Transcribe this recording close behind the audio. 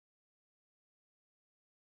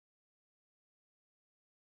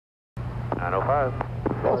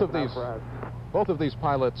905. Both of these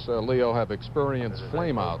pilots, Leo, have experienced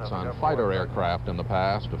flameouts on fighter aircraft in the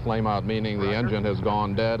past. A flameout meaning the engine has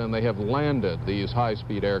gone dead, and they have landed these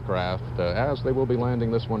high-speed aircraft as they will be landing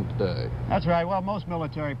this one today. That's right. Well, most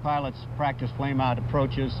military pilots practice flameout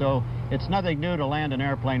approaches, so it's nothing new to land an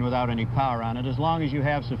airplane without any power on it. As long as you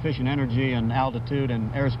have sufficient energy and altitude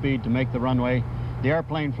and airspeed to make the runway, the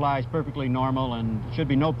airplane flies perfectly normal, and should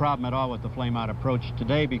be no problem at all with the flameout approach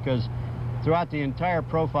today, because throughout the entire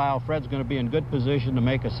profile, Fred's going to be in good position to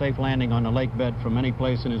make a safe landing on the lake bed from any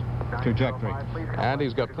place in his trajectory. And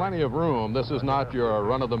he's got plenty of room. This is not your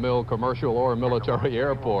run-of-the-mill commercial or military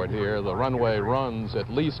airport here. The runway runs at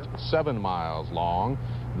least 7 miles long.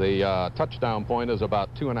 The touchdown point is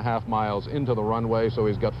about 2.5 miles into the runway, so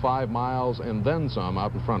he's got 5 miles and then some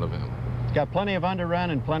out in front of him. He's got plenty of underrun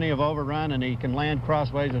and plenty of overrun, and he can land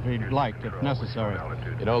crossways if he'd like, if necessary.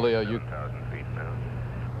 You know, Leo,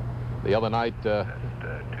 the other night... 2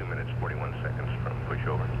 minutes, 41 seconds from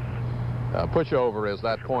pushover. Pushover is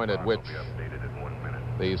that point at which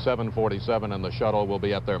the 747 and the shuttle will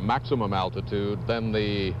be at their maximum altitude. Then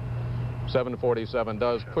the 747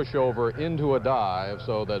 does push over into a dive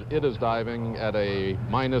so that it is diving at a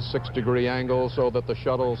 -6-degree angle, so that the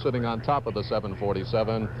shuttle sitting on top of the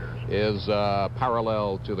 747 is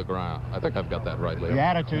parallel to the ground. I think I've got that right, Leo. The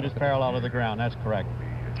attitude is parallel to the ground. That's correct.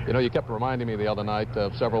 You know, you kept reminding me the other night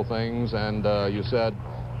of several things, and you said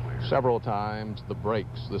several times the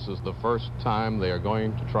brakes. This is the first time they are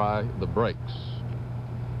going to try the brakes.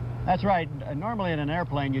 That's right. Normally in an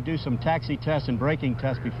airplane, you do some taxi tests and braking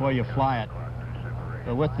tests before you fly it.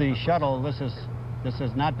 But with the shuttle, this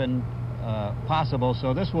has not been possible.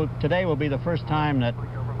 So today will be the first time that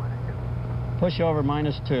pushover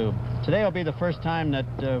 -2. Today will be the first time that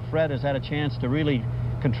Fred has had a chance to really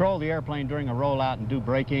control the airplane during a rollout and do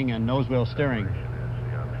braking and nose wheel steering.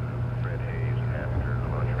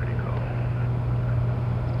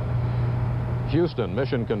 Houston,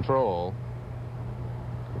 Mission Control,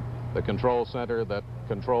 the control center that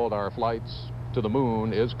controlled our flights to the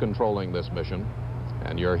moon, is controlling this mission.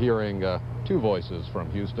 And you're hearing 2 voices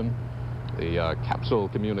from Houston. The capsule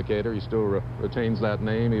communicator, he still retains that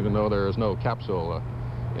name, even though there is no capsule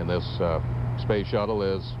in this space shuttle,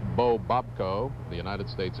 is Bo Bobko, the United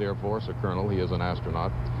States Air Force, a colonel. He is an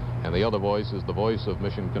astronaut. And the other voice is the voice of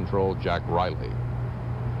Mission Control, Jack Riley.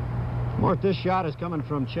 Mort, this shot is coming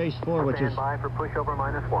from Chase 4, which is... Stand by for pushover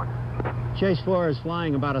 -1. Chase 4 is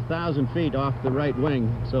flying about 1,000 feet off the right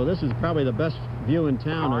wing, so this is probably the best view in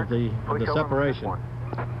town of the separation.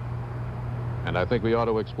 And I think we ought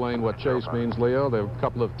to explain what chase means, Leo. There are a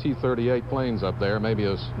couple of T-38 planes up there, maybe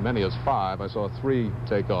as many as 5. I saw 3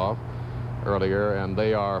 take off earlier, and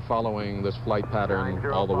they are following this flight pattern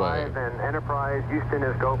all the way. 905 and Enterprise, Houston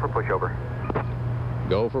is go for pushover.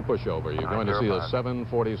 Go for pushover. You're going to see the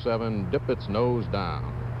 747 dip its nose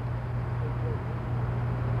down.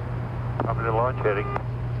 Coming to launch heading.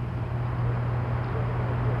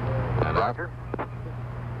 And after,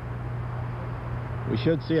 we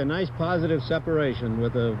should see a nice positive separation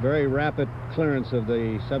with a very rapid clearance of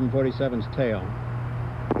the 747's tail.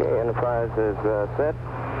 Okay, Enterprise is set.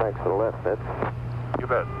 Thanks for the left bit. You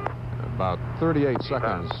bet. About 38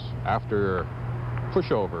 seconds after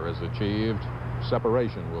pushover is achieved,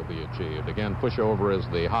 separation will be achieved. Again, pushover is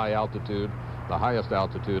the high altitude, the highest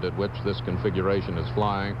altitude at which this configuration is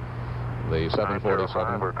flying. The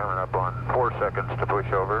 747. We're coming up on 4 seconds to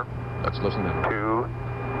pushover. Let's listen in. 2,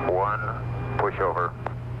 1, pushover.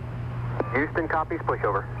 Houston copies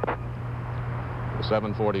pushover. The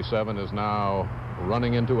 747 is now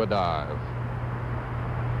running into a dive.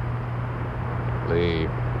 The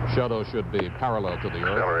shuttle should be parallel to the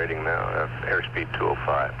Earth. Accelerating now, airspeed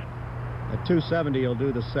 205. At 270, you'll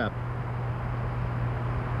do the SEP.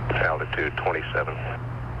 Altitude 27.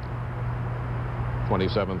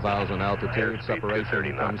 27,000 altitude.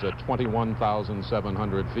 Separation comes at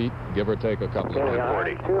 21,700 feet, give or take a couple of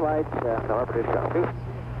minutes. 2 lights,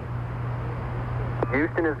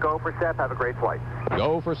 Houston is go for SEP. Have a great flight.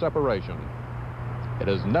 Go for separation. It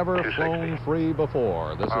has never flown free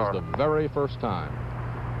before. This is the very first time.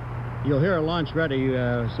 You'll hear a launch ready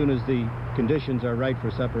as soon as the conditions are right for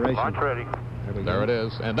separation. Launch ready. There it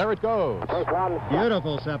is, and there it goes.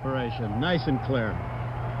 Beautiful separation, nice and clear.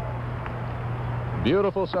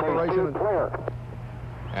 Beautiful separation.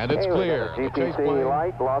 And it's clear. The chase plane.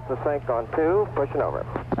 Light, lots of sync on 2, pushing over.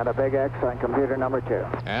 And a big X on computer number 2.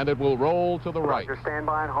 And it will roll to the right. Roger, stand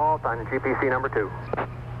by and halt on GPC number 2.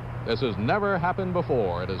 This has never happened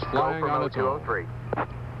before. It is flying on its own. 203.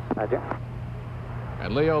 Roger.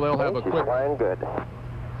 And Leo, they'll have a quick... Flying good.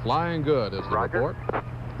 Flying good is the report.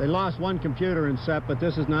 They lost one computer in SEP, but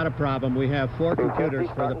this is not a problem. We have 4 computers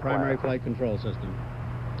for the primary flight control system.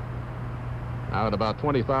 Now at about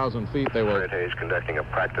 20,000 feet, they will... Fred Hayes conducting a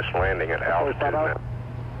practice landing at altitude.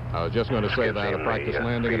 I was just going to say that, a practice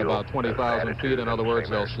landing at about 20,000 feet. In other words,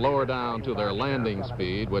 they'll slow her down to their landing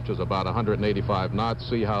speed, which is about 185 knots,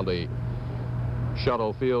 see how the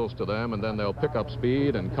shuttle feels to them, and then they'll pick up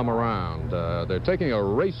speed and come around. They're taking a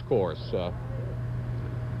race course,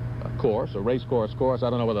 I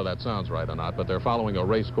don't know whether that sounds right or not, but they're following a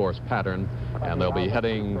race course pattern, and they'll be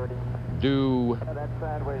heading due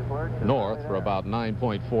north for about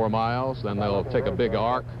 9.4 miles. Then they'll take a big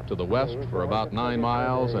arc to the west for about 9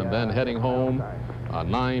 miles, and then heading home, a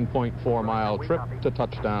 9.4 mile trip to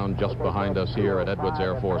touchdown just behind us here at Edwards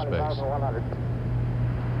Air Force Base.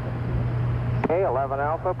 Okay, 11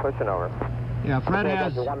 Alpha, pushing over. Yeah, Fred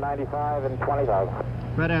has 195 and 20,000.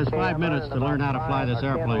 Fred has 5 minutes to learn how to fly this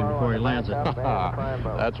airplane before he lands it.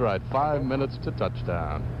 That's right, 5 minutes to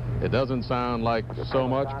touchdown. It doesn't sound like so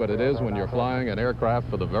much, but it is when you're flying an aircraft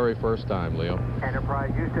for the very first time, Leo.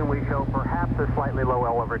 Enterprise Houston, we show perhaps a slightly low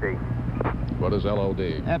L over D. What is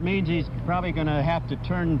LOD? That means he's probably going to have to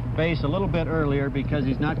turn base a little bit earlier because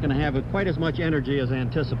he's not going to have quite as much energy as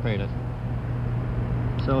anticipated.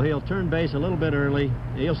 So he'll turn base a little bit early.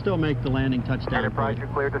 He'll still make the landing touchdown. Enterprise, you're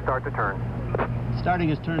cleared to start the turn. Starting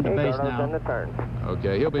his turn to base now.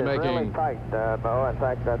 Okay, he'll be making... Really tight, Bo. In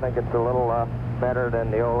fact, I think it's a little better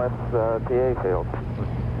than the OLS TA field.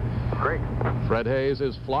 Great. Fred Hayes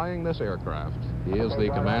is flying this aircraft. He is the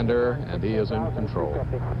commander, and he is in control.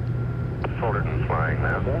 Folded and flying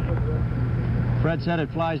now. Fred said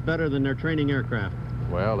it flies better than their training aircraft.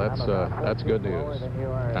 Well, that's good news.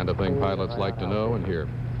 Kind of thing pilots like to know and hear.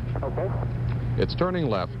 It's turning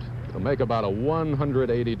left. It'll make about a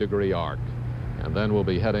 180-degree arc, and then we'll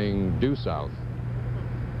be heading due south.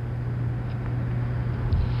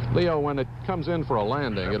 Leo, when it comes in for a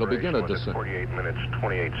landing, it'll begin a descent. 48 minutes,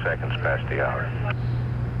 28 seconds past the hour.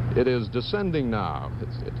 It is descending now,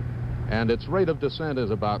 and its rate of descent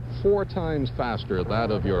is about 4 times faster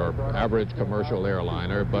that of your average commercial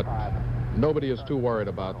airliner, but nobody is too worried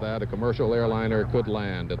about that. A commercial airliner could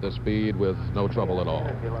land at this speed with no trouble at all.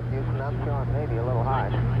 Maybe a little high.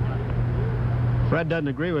 Fred doesn't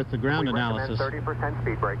agree with the ground analysis. 30%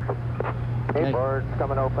 speed brakes. Okay, board's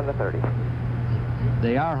coming open to 30.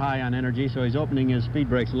 They are high on energy, so he's opening his speed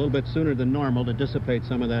brakes a little bit sooner than normal to dissipate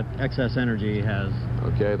some of that excess energy he has.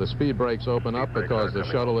 Okay, the speed brakes open up because the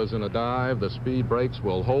shuttle is in a dive. The speed brakes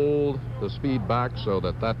will hold the speed back so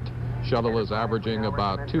that shuttle is averaging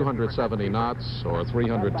about 270 knots or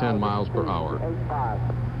 310 miles per hour.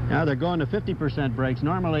 Now they're going to 50% brakes.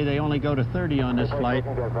 Normally they only go to 30 on this flight.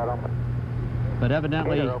 But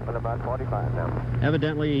evidently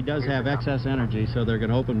he does have excess energy, so they're going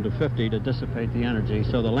to open to 50 to dissipate the energy,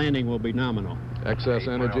 so the landing will be nominal. Excess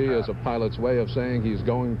energy is a pilot's way of saying he's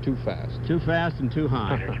going too fast. Too fast and too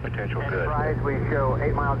high. Potential good. Enterprise, we show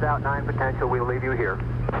 8 miles out, 9 potential. We'll leave you here.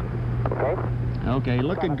 Okay. Okay,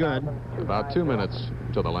 looking good. About 2 minutes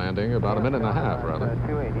to the landing, about a minute and a half, rather.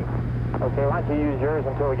 280. Okay, why don't you use yours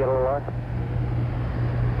until we get a little arc?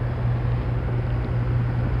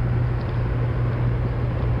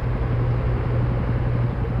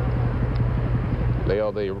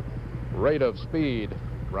 Leo, the rate of speed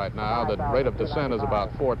right now, the rate of descent is about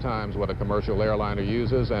 4 times what a commercial airliner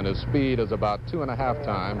uses, and his speed is about 2.5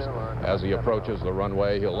 times as he approaches the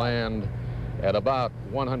runway. He'll land at about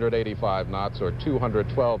 185 knots or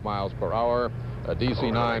 212 miles per hour. A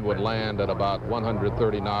DC-9 would land at about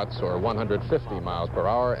 130 knots or 150 miles per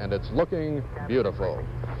hour, and it's looking beautiful.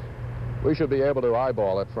 We should be able to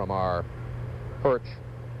eyeball it from our perch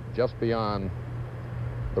just beyond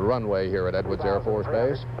the runway here at Edwards Air Force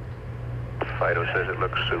Base. Fido says it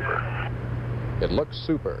looks super. It looks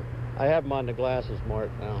super. I have him on the glasses, Mort,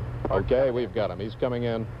 now. Okay, we've got him. He's coming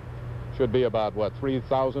in. Should be about, what,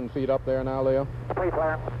 3,000 feet up there now, Leo?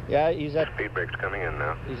 Pre-flare. Yeah, he's at Speed brake's coming in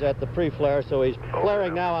now. the pre-flare, so he's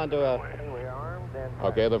flaring now onto a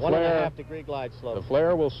Okay, the 1.5 degree glide slope. The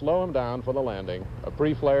flare will slow him down for the landing. A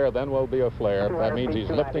pre-flare, then will be a flare. That means he's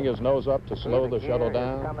lifting his nose up to slow the shuttle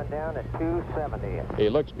down. Coming down at 270. He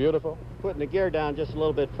looks beautiful. Putting the gear down just a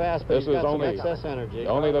little bit fast, but This he's got is some only excess energy.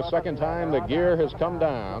 the second time the gear has come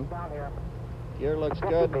down. Gear looks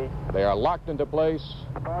good. They are locked into place.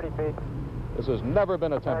 40 feet. This has never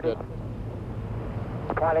been attempted.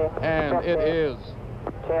 20. And 15, it is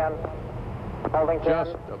 10. Holding 10.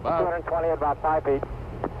 just about 220 at about 5 feet.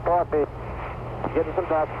 4 feet. Getting some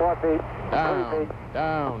dust. 4 feet. 3 down, feet.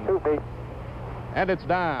 down, 2 feet. and it's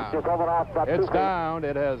down. Just over off about 2 It's feet. down.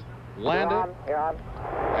 It has landed, You're on.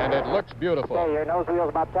 and it looks beautiful. Okay, your nose wheel's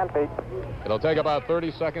about 10 feet. It'll take about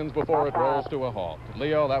 30 seconds before it rolls to a halt.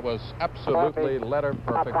 Leo, that was absolutely letter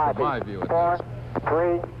perfect from my view. 4,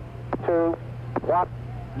 3, 2, 1.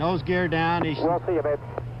 Nose gear down. We'll see you, babe.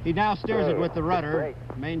 He now steers it with the rudder.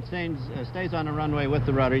 Stays on the runway with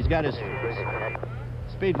the rudder. He's got his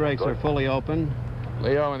speed brakes are fully open.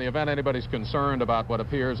 Leo, in the event anybody's concerned about what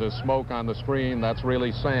appears as smoke on the screen, that's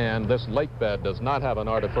really sand. This lake bed does not have an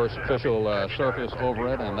artificial surface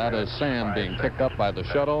over it, and that is sand being picked up by the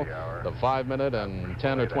shuttle. The 5-minute and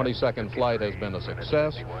 10 or 20-second flight has been a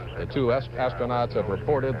success. The two astronauts have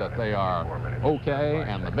reported that they are okay,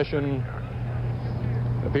 and the mission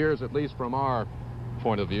appears, at least from our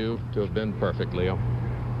point of view, to have been perfect, Leo.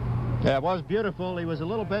 Yeah, it was beautiful. He was a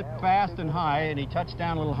little bit fast and high, and he touched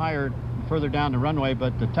down a little higher further down the runway,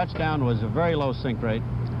 but the touchdown was a very low sink rate.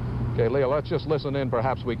 Okay, Leo, let's just listen in.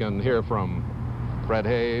 Perhaps we can hear from Fred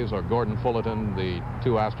Hayes or Gordon Fullerton, the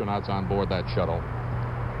two astronauts on board that shuttle.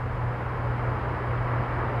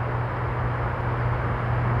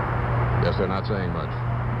 Guess they're not saying much.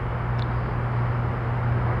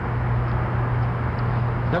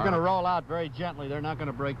 They're going to roll out very gently. They're not going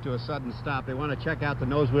to brake to a sudden stop. They want to check out the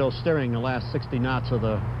nose wheel steering the last 60 knots of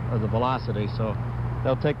the velocity, so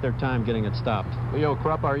they'll take their time getting it stopped. Leo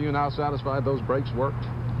Krupp, are you now satisfied those brakes worked?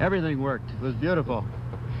 Everything worked. It was beautiful.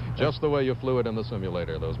 Just the way you flew it in the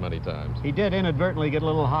simulator those many times. He did inadvertently get a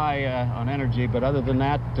little high on energy, but other than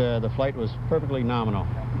that, the flight was perfectly nominal.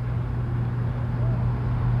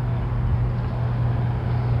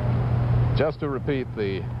 Just to repeat,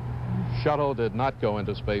 the shuttle did not go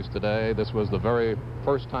into space today. This was the very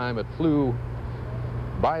first time it flew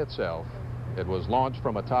by itself. It was launched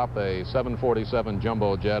from atop a 747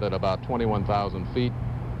 jumbo jet at about 21,000 feet,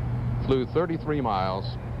 flew 33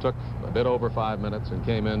 miles, took a bit over 5 minutes, and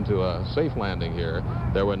came into a safe landing here.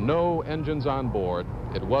 There were no engines on board.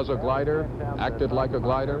 It was a glider, acted like a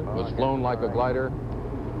glider, was flown like a glider,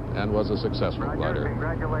 and was a successful glider.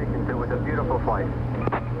 Congratulations, it was a beautiful flight.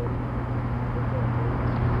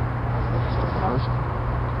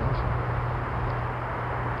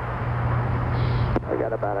 We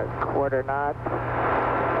got about a quarter knot,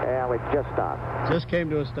 and we just stopped. Just came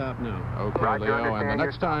to a stop now. Okay, Leo, and the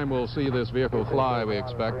next time we'll see this vehicle fly, we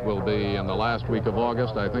expect, will be in the last week of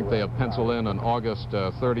August. I think they have penciled in an August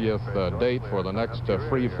 30th date for the next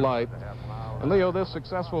free flight. And Leo, this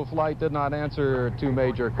successful flight did not answer two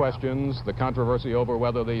major questions: the controversy over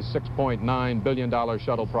whether the $6.9 billion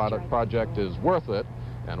shuttle project is worth it,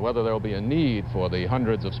 and whether there will be a need for the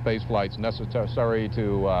hundreds of space flights necessary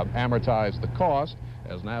to amortize the cost,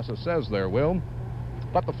 as NASA says there will.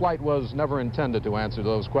 But the flight was never intended to answer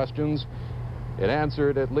those questions. It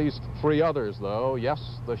answered at least three others, though.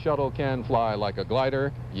 Yes, the shuttle can fly like a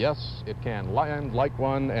glider. Yes, it can land like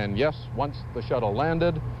one. And yes, once the shuttle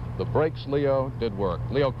landed, the brakes, Leo, did work.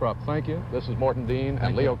 Leo Krupp, thank you. This is Morton Dean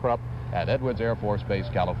and Leo Krupp at Edwards Air Force Base,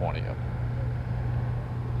 California.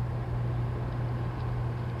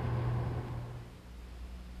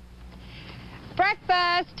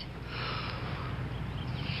 Breakfast!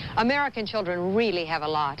 American children really have a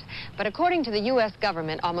lot. But according to the U.S.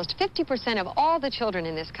 government, almost 50% of all the children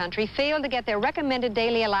in this country fail to get their recommended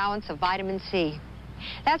daily allowance of vitamin C.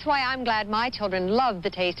 That's why I'm glad my children love the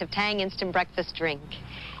taste of Tang Instant Breakfast Drink.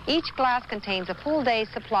 Each glass contains a full day's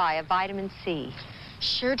supply of vitamin C.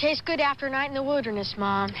 Sure tastes good after a night in the wilderness,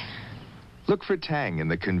 Mom. Look for Tang in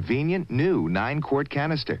the convenient new 9-quart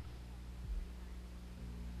canister.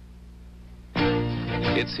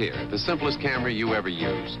 It's here, the simplest camera you ever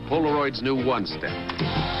used. Polaroid's new one-step.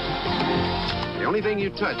 The only thing you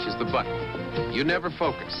touch is the button. You never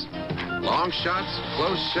focus. Long shots,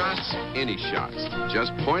 close shots, any shots.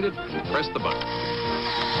 Just point it and press the button.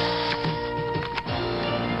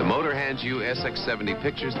 The motor hands you SX70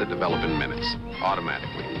 pictures that develop in minutes,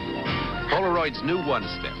 automatically. Polaroid's new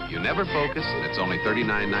one-step. You never focus, and it's only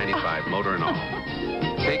 $39.95, motor and all.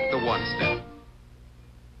 Take the one-step.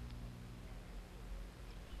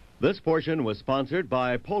 This portion was sponsored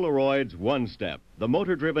by Polaroid's One Step, the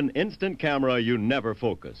motor-driven instant camera you never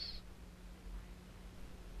focus.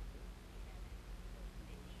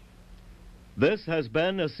 This has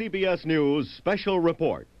been a CBS News special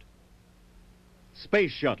report.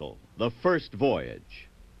 Space Shuttle, the first voyage.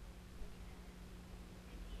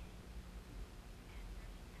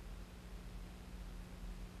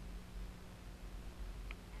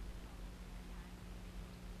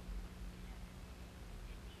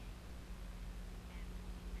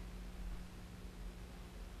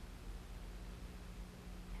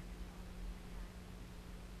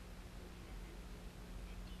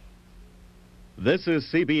 This is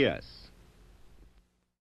CBS.